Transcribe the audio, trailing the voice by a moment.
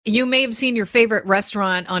You may have seen your favorite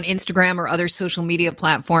restaurant on Instagram or other social media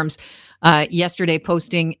platforms yesterday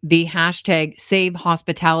posting the hashtag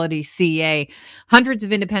SaveHospitalityCA. Hundreds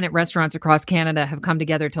of independent restaurants across Canada have come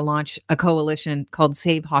together to launch a coalition called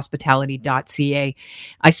SaveHospitality.ca.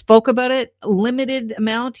 I spoke about it a limited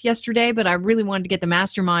amount yesterday, but I really wanted to get the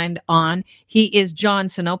mastermind on. He is John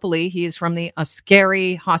Sinopoli. He is from the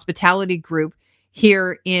Ascari Hospitality Group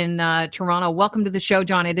here in Toronto. Welcome to the show,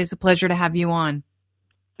 John. It is a pleasure to have you on.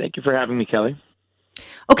 Thank you for having me, Kelly.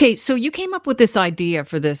 Okay, so you came up with this idea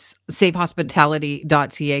for this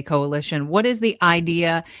SaveHospitality.ca coalition. What is the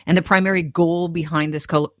idea and the primary goal behind this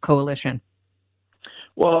coalition?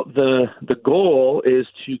 Well, the goal is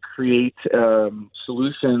to create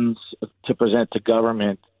solutions to present to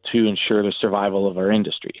government to ensure the survival of our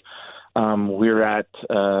industry. We're at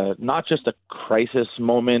not just a crisis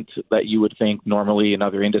moment that you would think normally in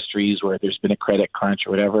other industries where there's been a credit crunch or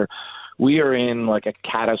whatever. We are in like a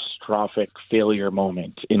catastrophic failure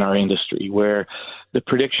moment in our industry where the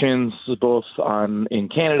predictions both in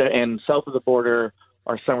Canada and south of the border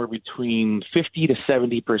are somewhere between 50 to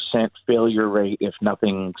 70% failure rate if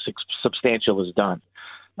nothing substantial is done.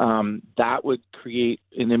 That would create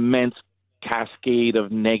an immense cascade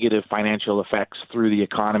of negative financial effects through the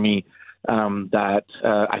economy that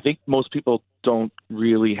I think most people don't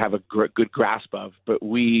really have a good grasp of. But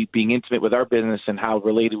we, being intimate with our business and how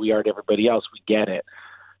related we are to everybody else, we get it.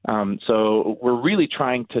 So we're really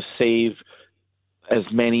trying to save as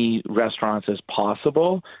many restaurants as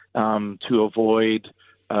possible to avoid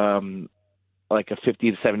like a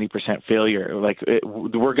 50 to 70% failure.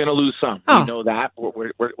 We're going to lose some. We know that.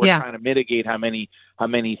 We're trying to mitigate how many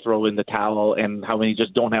throw in the towel and how many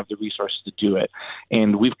just don't have the resources to do it.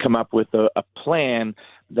 And we've come up with a plan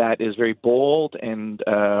that is very bold and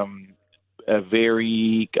a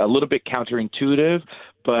little bit counterintuitive.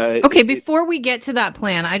 But okay, before we get to that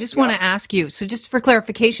plan, I just want to ask you. So, just for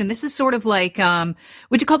clarification, this is sort of like,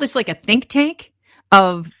 would you call this like a think tank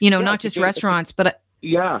of, not just restaurants, but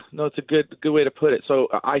yeah, no, it's a good way to put it. So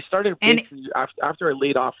I started after I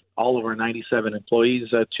laid off all of our 97 employees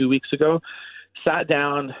 2 weeks ago, sat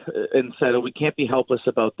down and said, we can't be helpless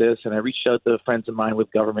about this. And I reached out to friends of mine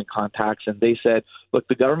with government contacts, and they said, look,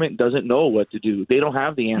 the government doesn't know what to do. They don't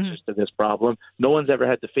have the answers to this problem. No one's ever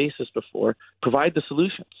had to face this before. Provide the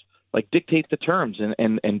solutions. Like, dictate the terms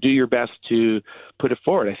and do your best to put it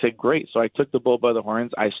forward. I said, great. So I took the bull by the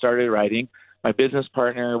horns. I started writing. My business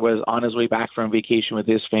partner was on his way back from vacation with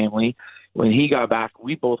his family. When he got back,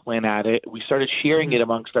 we both went at it. We started sharing it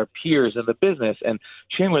amongst our peers in the business and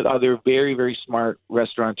sharing with other very, very smart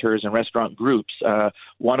restaurateurs and restaurant groups,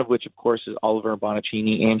 one of which, of course, is Oliver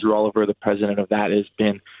Bonacini. Andrew Oliver, the president of that, has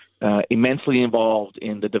been immensely involved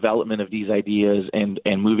in the development of these ideas and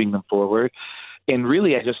moving them forward. And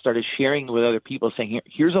really, I just started sharing with other people saying,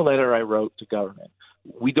 here's a letter I wrote to government.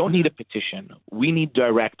 We don't need a petition. We need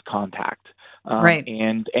direct contact. Right.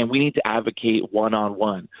 And we need to advocate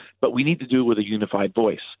one-on-one, but we need to do it with a unified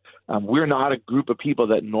voice. We're not a group of people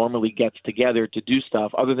that normally gets together to do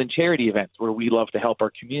stuff other than charity events where we love to help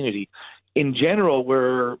our community. In general,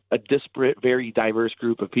 we're a disparate, very diverse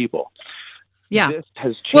group of people. Yeah. This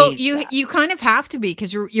has changed. Well, you kind of have to be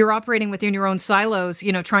because you're operating within your own silos,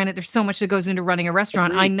 there's so much that goes into running a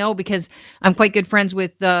restaurant. Agreed. I know because I'm quite good friends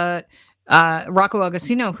with Rocco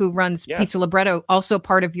Agostino, who runs Pizza Libretto, also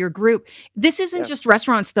part of your group. This isn't just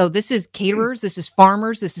restaurants, though. This is caterers, this is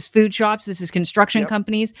farmers, this is food shops, this is construction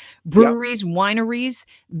companies, breweries, wineries.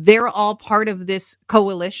 They're all part of this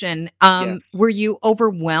coalition. Were you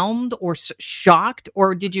overwhelmed or shocked,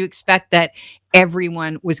 or did you expect that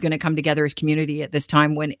everyone was going to come together as community at this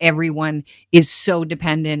time when everyone is so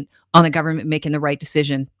dependent on the government making the right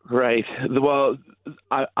decision? Right. Well,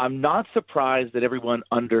 I'm not surprised that everyone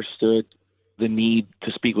understood the need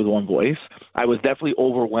to speak with one voice. I was definitely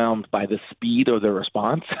overwhelmed by the speed of the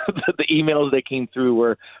response. The emails that came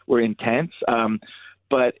through were intense,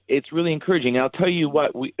 but it's really encouraging. And I'll tell you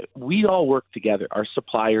what, we all work together, our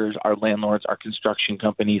suppliers, our landlords, our construction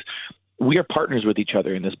companies. We are partners with each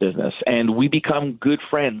other in this business, and we become good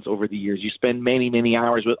friends over the years. You spend many, many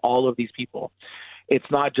hours with all of these people. It's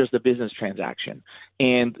not just a business transaction.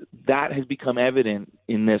 And that has become evident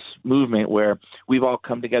in this movement where we've all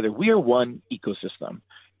come together. We are one ecosystem.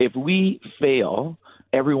 If we fail,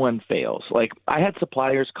 everyone fails. Like, I had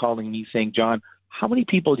suppliers calling me saying, John, how many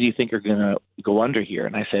people do you think are going to go under here?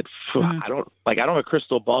 And I said, I don't have a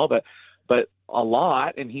crystal ball, but a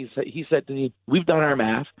lot. And he said to me, we've done our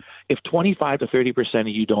math. If 25 to 30% of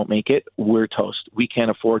you don't make it, we're toast. We can't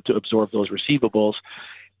afford to absorb those receivables.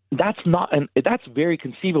 That's very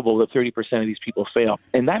conceivable that 30% of these people fail.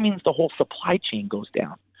 And that means the whole supply chain goes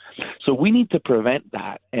down. So we need to prevent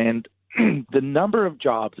that. And the number of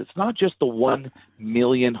jobs, it's not just the 1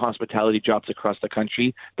 million hospitality jobs across the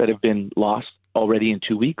country that have been lost already in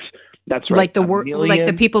 2 weeks. That's right. Like like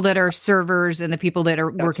the people that are servers and the people that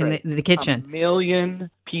are working the kitchen. 1 million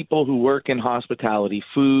people who work in hospitality,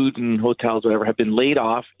 food and hotels, whatever, have been laid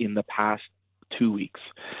off in the past 2 weeks.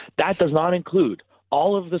 That does not include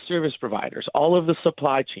all of the service providers, all of the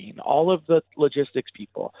supply chain, all of the logistics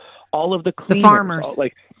people, all of the cleaners, the farmers,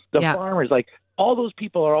 farmers, like all those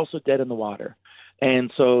people are also dead in the water.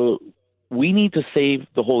 And so we need to save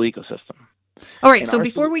the whole ecosystem. All right. So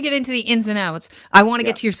before we get into the ins and outs, I want to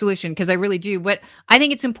get to your solution because I really do. But I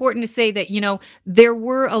think it's important to say that, there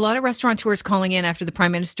were a lot of restaurateurs calling in after the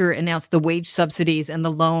Prime Minister announced the wage subsidies and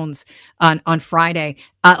the loans on Friday.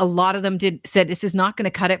 A lot of them said this is not going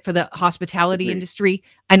to cut it for the hospitality industry.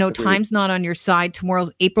 I know time's not on your side.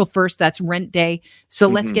 Tomorrow's April 1st. That's rent day. So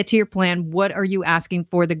let's get to your plan. What are you asking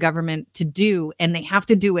for the government to do? And they have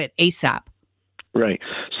to do it ASAP. Right.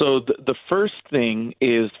 So the first thing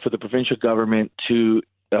is for the provincial government to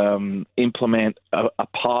implement a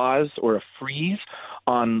pause or a freeze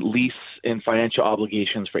on lease and financial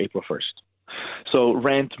obligations for April 1st. So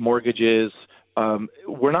rent, mortgages,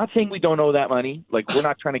 we're not saying we don't owe that money. Like, we're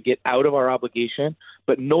not trying to get out of our obligation,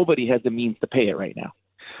 but nobody has the means to pay it right now.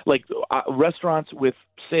 Like restaurants with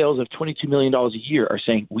sales of $22 million a year are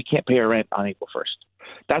saying we can't pay our rent on April 1st.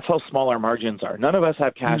 That's how small our margins are. None of us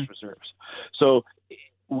have cash reserves. So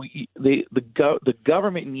the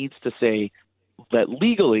government needs to say that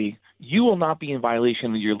legally you will not be in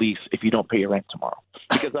violation of your lease if you don't pay your rent tomorrow.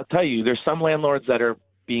 Because I'll tell you, there's some landlords that are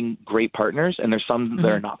being great partners and there's some that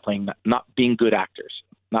are not being good actors.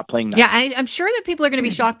 Not playing that. Yeah, I'm sure that people are going to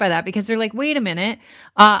be shocked by that because they're like, wait a minute.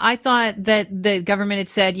 I thought that the government had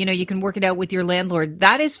said, you can work it out with your landlord.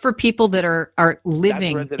 That is for people that are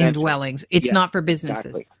living in dwellings. It's not for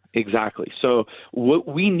businesses. Exactly. So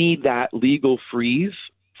we need that legal freeze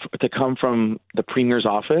to come from the Premier's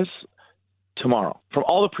office tomorrow, from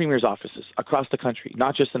all the Premier's offices across the country,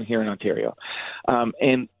 not just here in Ontario.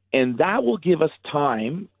 And that will give us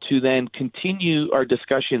time to then continue our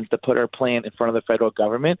discussions to put our plan in front of the federal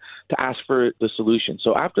government to ask for the solution.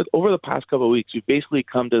 So over the past couple of weeks, we've basically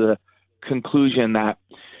come to the conclusion that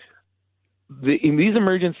in these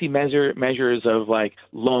emergency measures of like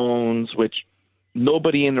loans, which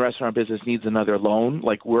nobody in the restaurant business needs another loan.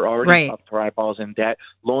 Like, we're already up to our eyeballs in debt.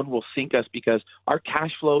 Loan will sink us because our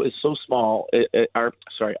cash flow is so small. Our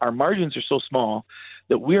margins are so small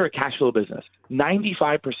that we're a cash flow business.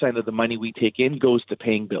 95% of the money we take in goes to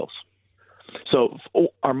paying bills. So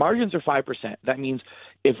our margins are 5%. That means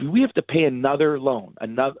if we have to pay another loan,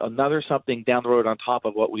 another something down the road on top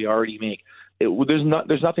of what we already make,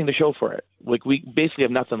 there's nothing to show for it. Like, we basically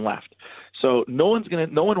have nothing left. So no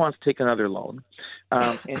one wants to take another loan.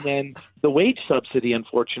 And then the wage subsidy,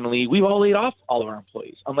 unfortunately, we've all laid off all of our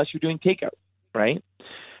employees unless you're doing takeout, right?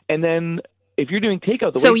 And then if you're doing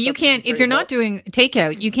takeout, so you can't. If you're not doing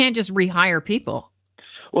takeout, you can't just rehire people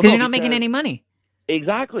because you're not making any money.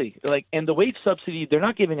 Exactly. And the wage subsidy, they're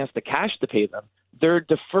not giving us the cash to pay them. They're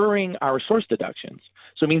deferring our source deductions.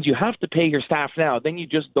 So it means you have to pay your staff now. Then you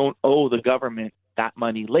just don't owe the government that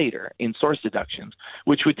money later in source deductions,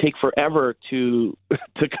 which would take forever to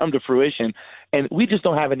come to fruition. And we just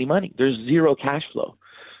don't have any money. There's zero cash flow.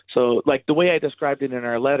 So like the way I described it in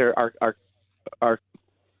our letter,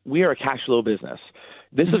 we are a cash flow business.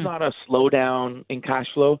 This is not a slowdown in cash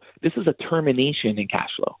flow. This is a termination in cash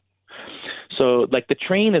flow. So like the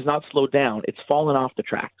train is not slowed down. It's fallen off the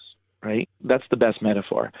tracks, right? That's the best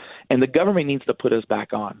metaphor. And the government needs to put us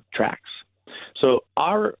back on tracks. So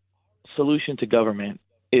our solution to government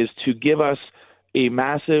is to give us a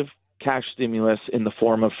massive cash stimulus in the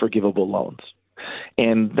form of forgivable loans.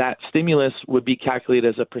 And that stimulus would be calculated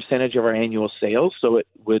as a percentage of our annual sales. So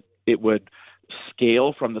it would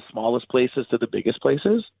scale from the smallest places to the biggest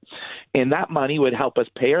places. And that money would help us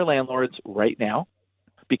pay our landlords right now,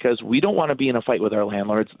 because we don't want to be in a fight with our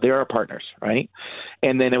landlords. They're our partners, right?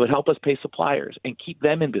 And then it would help us pay suppliers and keep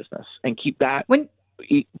them in business and keep that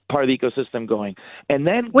part of the ecosystem going. And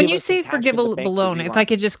then when you say forgivable loan, if I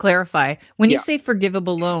could just clarify, when you say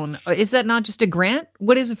forgivable loan, is that not just a grant?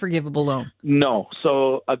 What is a forgivable loan? No.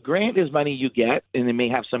 So a grant is money you get, and it may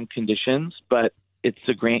have some conditions, but it's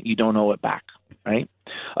a grant, you don't owe it back, right?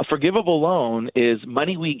 A forgivable loan is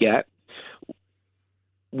money we get.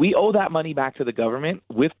 We owe that money back to the government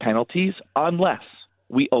with penalties unless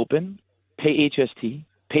we open, pay HST,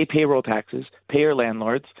 pay payroll taxes, pay our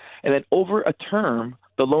landlords, and then over a term,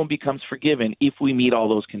 the loan becomes forgiven if we meet all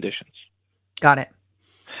those conditions. Got it.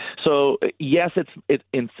 So yes, it's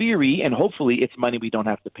in theory, and hopefully it's money we don't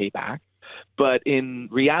have to pay back. But in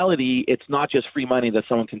reality, it's not just free money that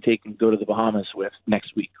someone can take and go to the Bahamas with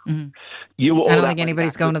next week. Mm-hmm. You will I owe don't that think money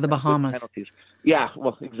anybody's back going to with- the with Bahamas. penalties. Yeah,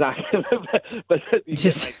 well, exactly. but you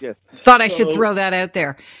Just get my gist. thought I should throw that out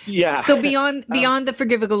there. Yeah. So beyond the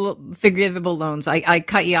forgivable loans, I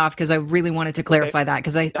cut you off because I really wanted to clarify that,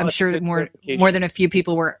 because I'm it's sure good more clarification. than a few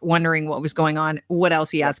people were wondering what was going on. What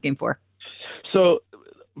else are you asking for? So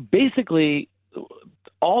basically,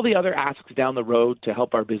 all the other asks down the road to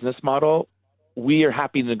help our business model, we are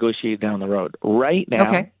happy to negotiate down the road. Right now,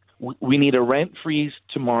 Okay. we need a rent freeze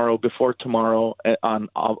before tomorrow on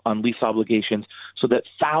lease obligations, so that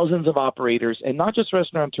thousands of operators, and not just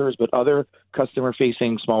restaurateurs, but other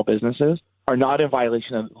customer-facing small businesses, are not in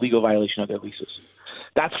legal violation of their leases.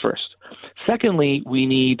 That's first. Secondly, we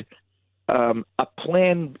need a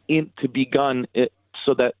plan to begun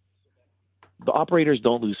so that the operators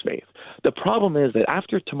don't lose faith. The problem is that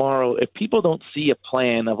after tomorrow, if people don't see a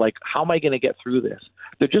plan of like, how am I going to get through this?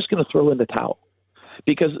 They're just going to throw in the towel,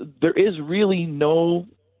 because there is really no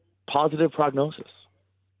positive prognosis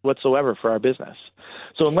whatsoever for our business.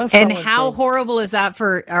 So And how horrible is that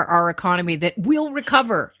for our economy, that we'll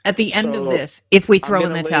recover at the end of this if we throw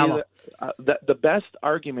in the towel? The best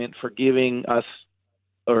argument for giving us,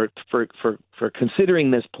 or for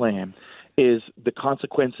considering this plan, is the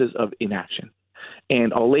consequences of inaction.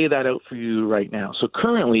 And I'll lay that out for you right now. So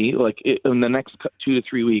currently, in the next 2 to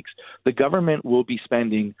 3 weeks, the government will be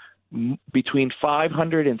spending between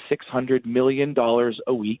 $500 and $600 million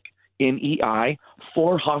a week in EI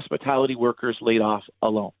for hospitality workers laid off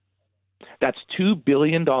alone. That's $2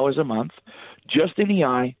 billion a month just in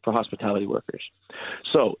EI for hospitality workers.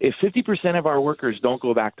 So if 50% of our workers don't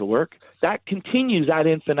go back to work, that continues ad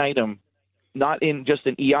infinitum, not in just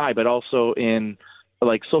in EI, but also in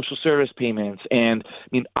like social service payments. And I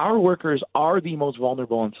mean, our workers are the most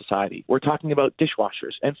vulnerable in society. We're talking about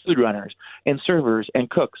dishwashers and food runners and servers and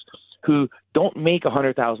cooks who don't make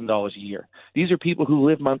 $100,000 a year. These are people who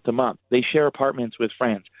live month to month. They share apartments with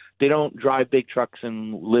friends. They don't drive big trucks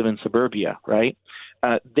and live in suburbia, right?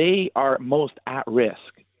 They are most at risk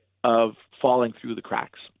of falling through the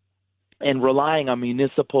cracks and relying on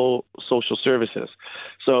municipal social services.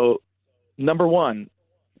 So, number one,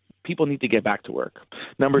 people need to get back to work.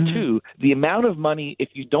 Number two, the amount of money, if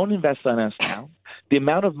you don't invest in us now, the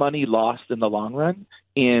amount of money lost in the long run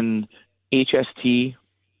in HST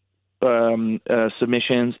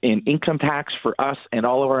submissions, in income tax for us and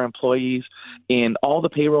all of our employees, in all the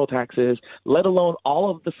payroll taxes, let alone all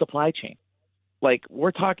of the supply chain. Like,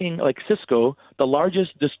 we're talking like Cisco, the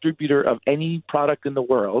largest distributor of any product in the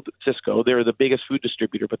world. Cisco, they're the biggest food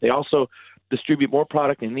distributor, but they also distribute more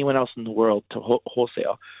product than anyone else in the world to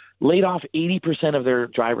wholesale. Laid off 80% of their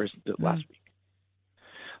drivers last week.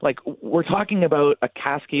 Like, we're talking about a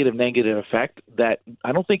cascade of negative effect that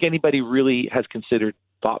I don't think anybody really has considered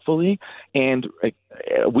thoughtfully. And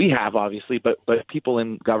we have, obviously, but people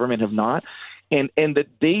in government have not. And that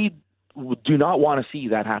they do not want to see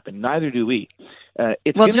that happen. Neither do we.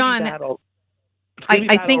 It's well, John,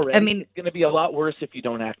 I think, already. I mean, it's going to be a lot worse if you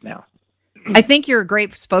don't act now. I think you're a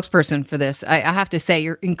great spokesperson for this. I have to say,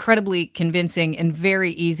 you're incredibly convincing and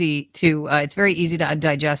very easy to. It's very easy to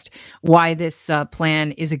digest why this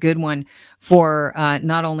plan is a good one for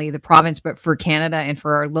not only the province but for Canada and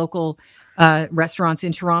for our local restaurants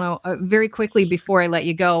in Toronto. Very quickly before I let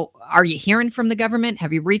you go, are you hearing from the government?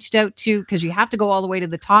 Have you reached out to? Because you have to go all the way to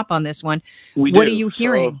the top on this one. What are you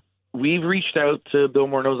hearing? So we've reached out to Bill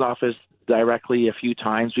Morneau's office directly a few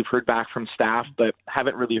times. We've heard back from staff, but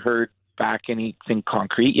haven't really heard back anything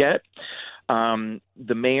concrete yet.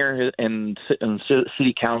 The mayor and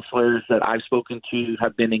city councilors that I've spoken to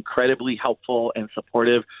have been incredibly helpful and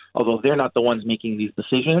supportive, although they're not the ones making these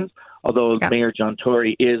decisions. Although Mayor John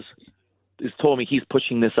Tory has told me he's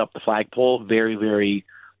pushing this up the flagpole very, very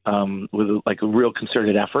with like a real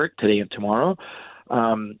concerted effort today and tomorrow.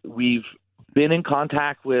 We've been in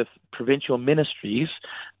contact with provincial ministries,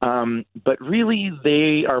 but really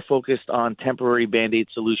they are focused on temporary Band-Aid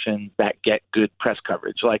solutions that get good press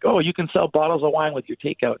coverage. Like, oh, you can sell bottles of wine with your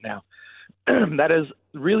takeout now. That is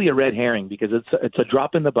really a red herring because it's a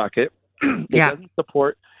drop in the bucket. It doesn't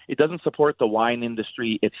support the wine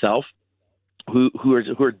industry itself, who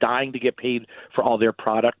are dying to get paid for all their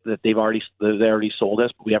product that they already sold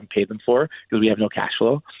us, but we haven't paid them for because we have no cash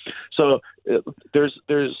flow. So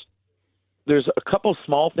there's a couple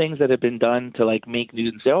small things that have been done to like make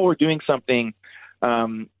news and say, oh, we're doing something.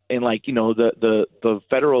 And like, you know, the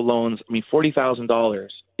federal loans, I mean, $40,000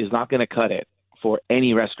 is not going to cut it for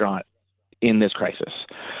any restaurant in this crisis.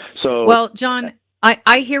 So, well, John,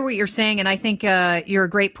 I hear what you're saying, and I think you're a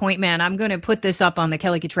great point man. I'm going to put this up on the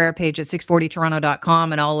Kelly Cutrera page at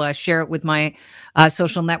 640toronto.com, and I'll share it with my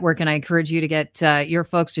social network, and I encourage you to get your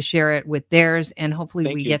folks to share it with theirs, and hopefully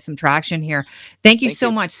Thank we you. get some traction here. Thank you Thank so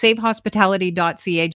you. much. Savehospitality.ca.